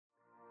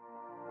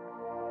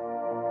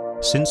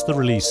Since the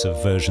release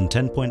of version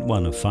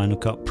 10.1 of Final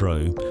Cut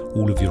Pro,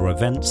 all of your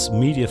events,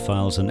 media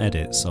files and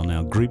edits are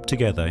now grouped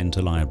together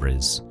into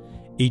libraries.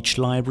 Each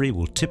library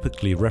will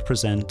typically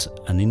represent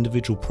an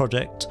individual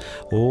project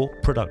or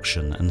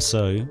production, and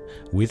so,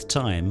 with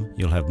time,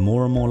 you'll have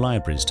more and more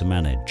libraries to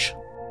manage.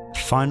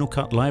 Final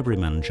Cut Library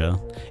Manager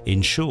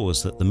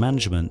ensures that the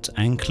management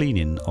and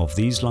cleaning of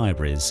these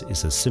libraries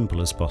is as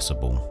simple as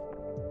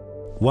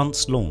possible.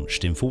 Once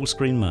launched in full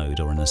screen mode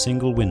or in a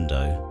single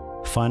window,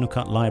 Final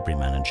Cut Library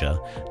Manager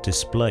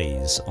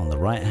displays on the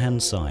right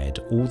hand side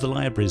all the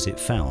libraries it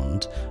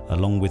found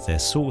along with their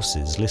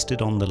sources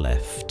listed on the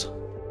left.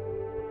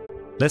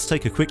 Let's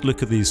take a quick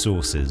look at these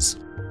sources.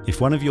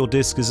 If one of your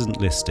disks isn't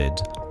listed,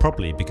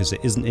 probably because it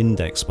isn't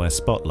indexed by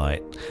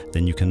Spotlight,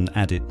 then you can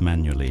add it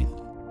manually.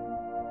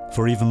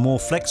 For even more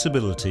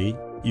flexibility,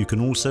 you can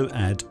also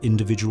add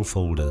individual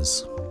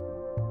folders.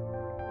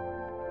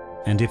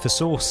 And if a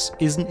source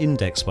isn't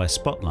indexed by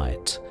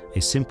Spotlight,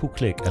 a simple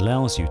click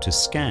allows you to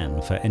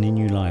scan for any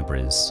new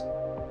libraries.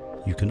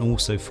 You can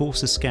also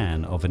force a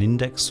scan of an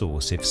indexed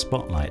source if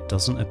Spotlight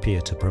doesn't appear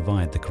to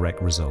provide the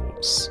correct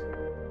results.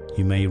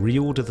 You may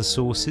reorder the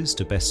sources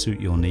to best suit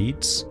your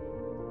needs,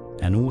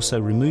 and also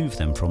remove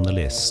them from the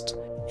list.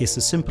 It's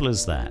as simple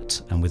as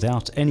that, and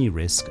without any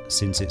risk,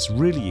 since it's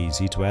really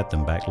easy to add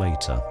them back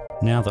later.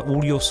 Now that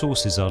all your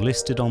sources are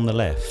listed on the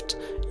left,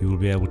 you will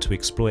be able to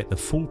exploit the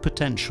full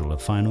potential of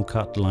Final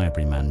Cut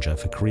Library Manager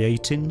for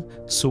creating,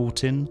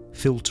 sorting,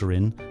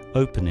 filtering,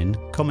 opening,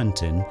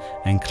 commenting,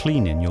 and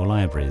cleaning your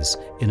libraries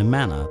in a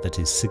manner that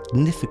is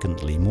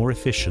significantly more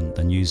efficient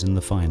than using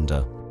the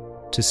Finder.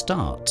 To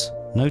start,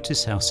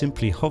 notice how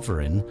simply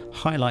hovering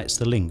highlights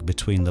the link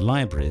between the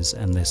libraries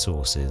and their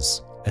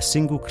sources. A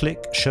single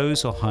click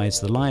shows or hides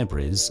the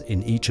libraries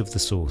in each of the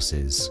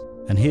sources.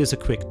 And here's a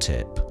quick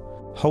tip.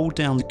 Hold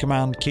down the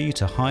Command key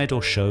to hide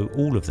or show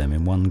all of them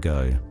in one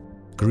go.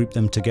 Group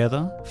them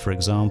together, for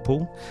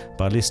example,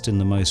 by listing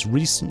the most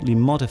recently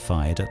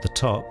modified at the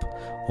top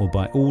or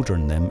by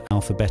ordering them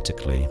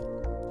alphabetically.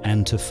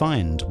 And to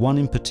find one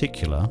in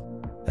particular,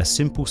 a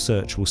simple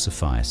search will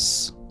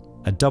suffice.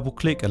 A double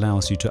click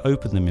allows you to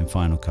open them in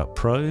Final Cut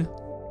Pro.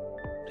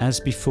 As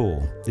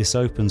before, this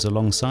opens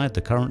alongside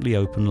the currently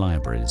open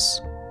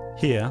libraries.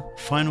 Here,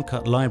 Final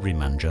Cut Library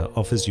Manager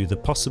offers you the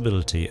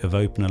possibility of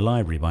opening a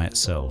library by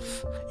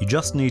itself. You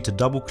just need to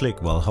double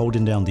click while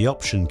holding down the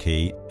Option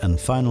key and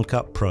Final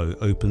Cut Pro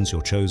opens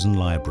your chosen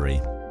library.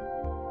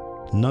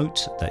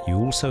 Note that you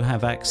also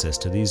have access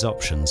to these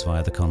options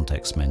via the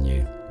context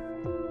menu.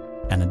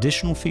 An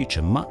additional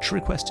feature much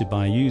requested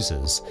by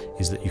users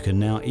is that you can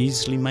now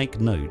easily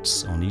make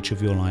notes on each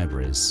of your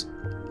libraries.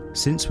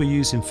 Since we're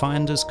using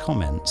Finder's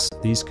comments,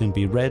 these can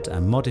be read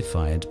and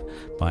modified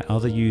by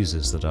other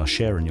users that are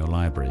sharing your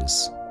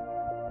libraries.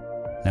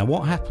 Now,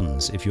 what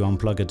happens if you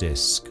unplug a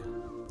disk?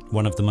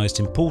 One of the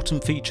most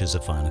important features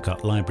of Final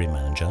Cut Library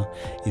Manager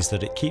is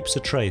that it keeps a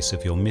trace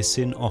of your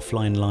missing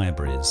offline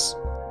libraries.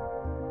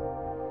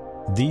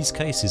 These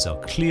cases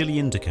are clearly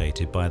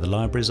indicated by the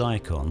libraries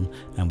icon,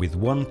 and with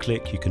one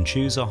click you can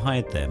choose or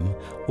hide them,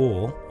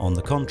 or, on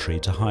the contrary,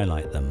 to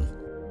highlight them.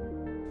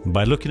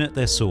 By looking at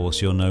their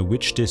source, you'll know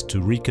which disk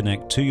to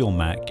reconnect to your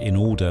Mac in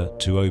order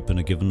to open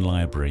a given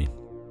library.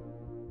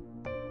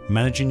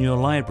 Managing your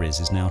libraries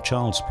is now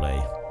child's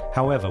play.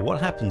 However, what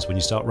happens when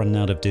you start running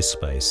out of disk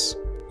space?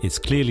 It's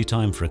clearly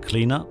time for a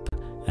cleanup,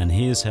 and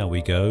here's how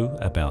we go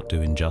about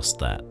doing just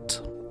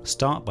that.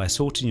 Start by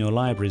sorting your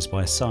libraries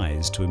by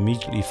size to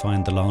immediately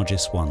find the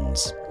largest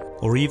ones.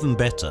 Or even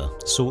better,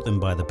 sort them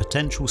by the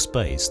potential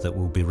space that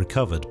will be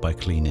recovered by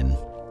cleaning.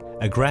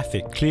 A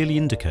graphic clearly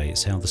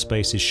indicates how the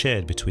space is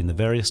shared between the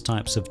various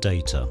types of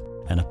data,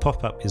 and a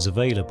pop-up is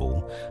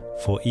available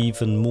for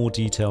even more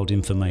detailed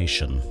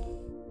information.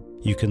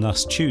 You can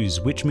thus choose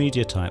which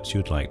media types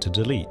you'd like to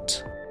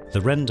delete.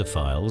 The render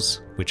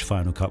files, which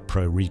Final Cut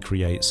Pro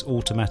recreates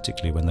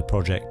automatically when the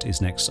project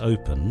is next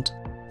opened,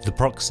 the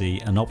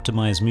proxy and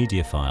optimized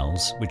media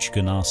files, which you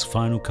can ask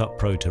Final Cut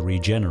Pro to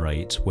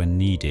regenerate when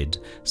needed,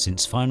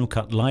 since Final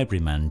Cut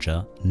Library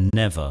Manager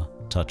never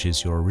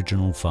touches your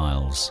original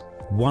files.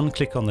 One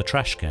click on the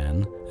trash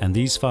can and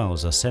these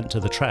files are sent to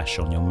the trash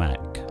on your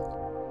Mac.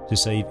 To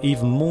save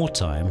even more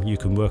time, you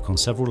can work on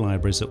several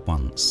libraries at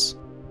once.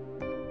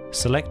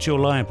 Select your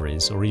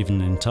libraries or even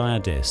an entire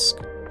disk,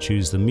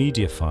 choose the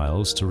media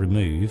files to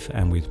remove,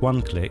 and with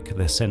one click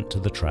they're sent to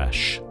the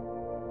trash.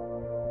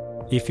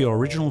 If your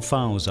original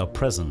files are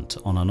present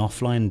on an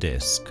offline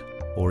disk,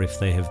 or if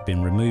they have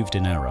been removed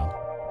in error,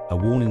 a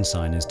warning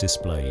sign is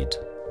displayed.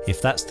 If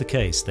that's the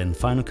case, then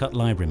Final Cut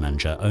Library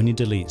Manager only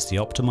deletes the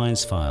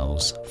optimized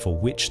files for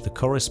which the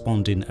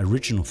corresponding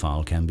original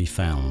file can be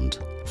found.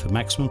 For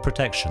maximum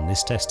protection,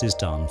 this test is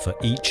done for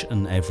each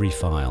and every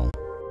file.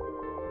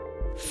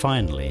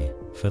 Finally,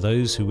 for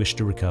those who wish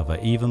to recover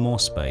even more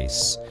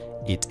space,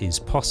 it is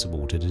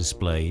possible to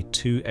display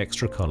 2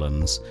 extra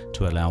columns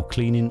to allow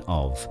cleaning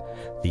of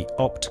the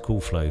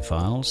optical flow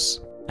files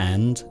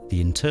and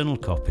the internal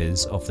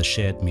copies of the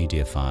shared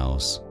media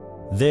files.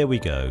 There we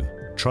go.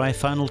 Try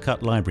Final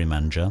Cut Library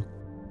Manager,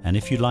 and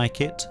if you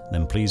like it,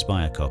 then please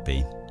buy a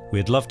copy.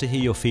 We'd love to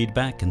hear your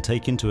feedback and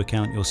take into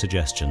account your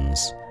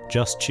suggestions.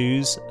 Just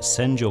choose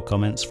Send Your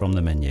Comments from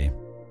the menu.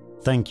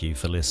 Thank you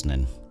for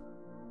listening.